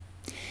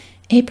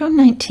April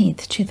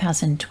 19th,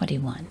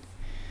 2021.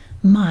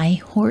 My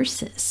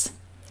horses.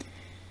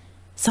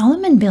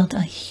 Solomon built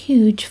a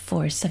huge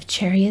force of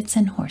chariots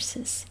and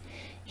horses.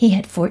 He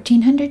had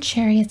 1,400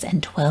 chariots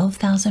and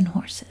 12,000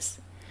 horses.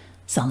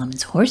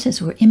 Solomon's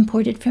horses were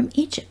imported from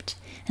Egypt,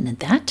 and at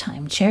that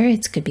time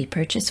chariots could be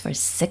purchased for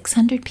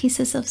 600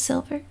 pieces of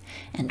silver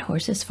and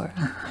horses for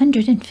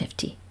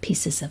 150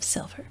 pieces of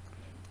silver.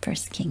 1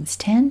 Kings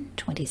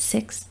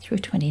 10:26 through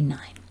 29.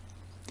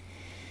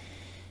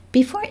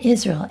 Before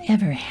Israel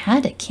ever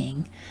had a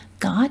king,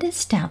 God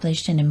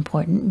established an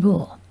important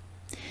rule.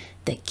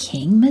 The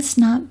king must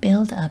not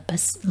build up a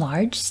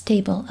large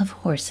stable of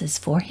horses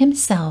for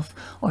himself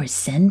or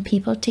send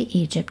people to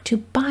Egypt to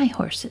buy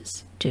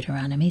horses.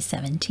 Deuteronomy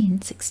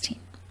 17:16.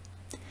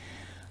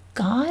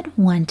 God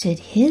wanted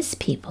his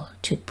people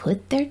to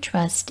put their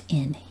trust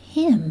in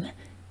him,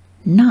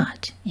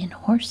 not in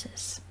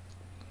horses.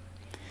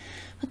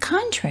 But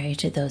contrary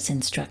to those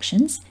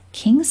instructions,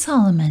 King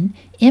Solomon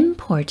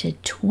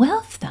imported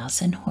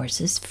 12,000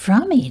 horses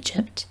from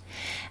Egypt,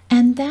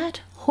 and that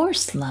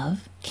horse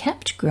love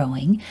kept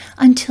growing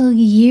until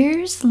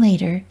years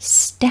later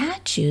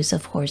statues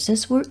of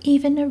horses were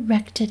even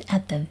erected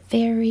at the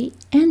very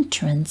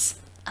entrance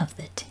of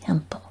the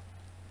temple.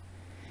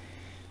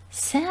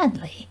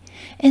 Sadly,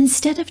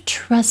 instead of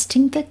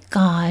trusting the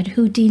God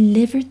who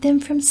delivered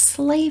them from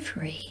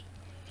slavery,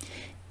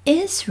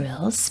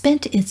 Israel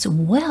spent its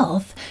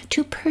wealth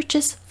to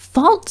purchase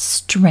false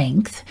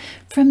strength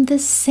from the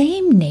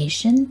same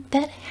nation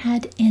that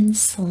had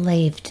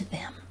enslaved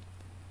them.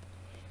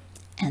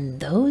 And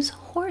those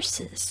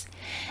horses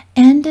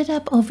ended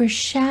up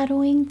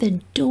overshadowing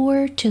the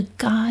door to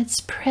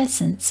God's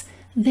presence,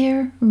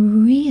 their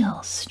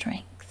real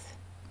strength.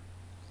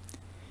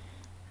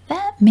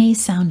 That may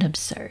sound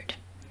absurd,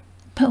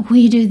 but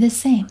we do the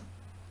same.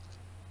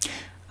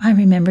 I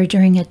remember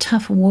during a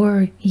tough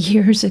war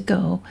years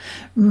ago,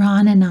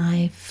 Ron and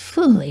I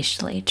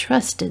foolishly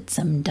trusted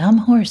some dumb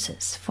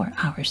horses for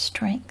our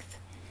strength.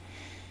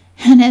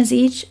 And as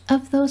each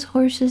of those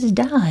horses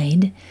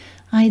died,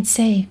 I'd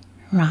say,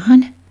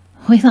 "Ron,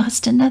 we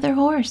lost another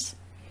horse."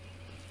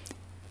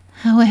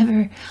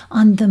 However,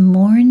 on the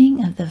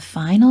morning of the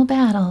final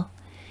battle,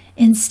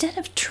 instead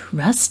of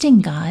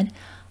trusting God,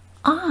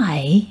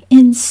 I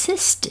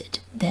insisted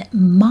that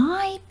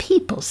my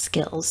people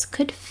skills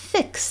could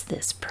fix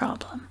this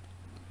problem.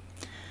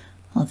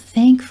 Well,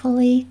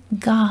 thankfully,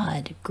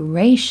 God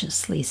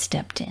graciously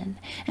stepped in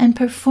and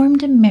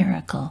performed a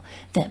miracle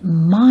that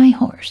my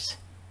horse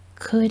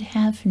could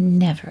have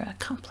never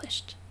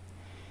accomplished.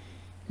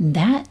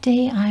 That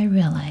day I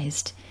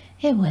realized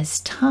it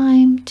was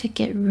time to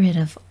get rid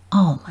of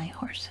all my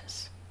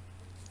horses.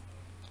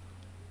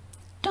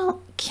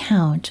 Don't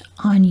count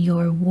on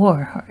your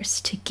war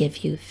horse to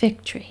give you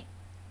victory,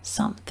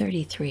 Psalm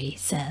 33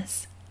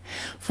 says.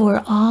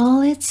 For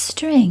all its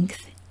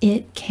strength,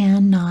 it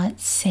cannot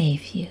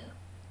save you.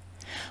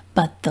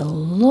 But the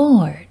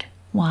Lord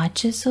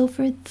watches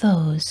over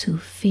those who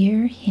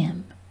fear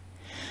him,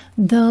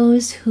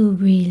 those who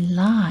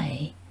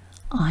rely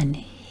on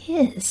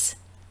his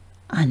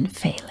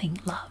unfailing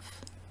love.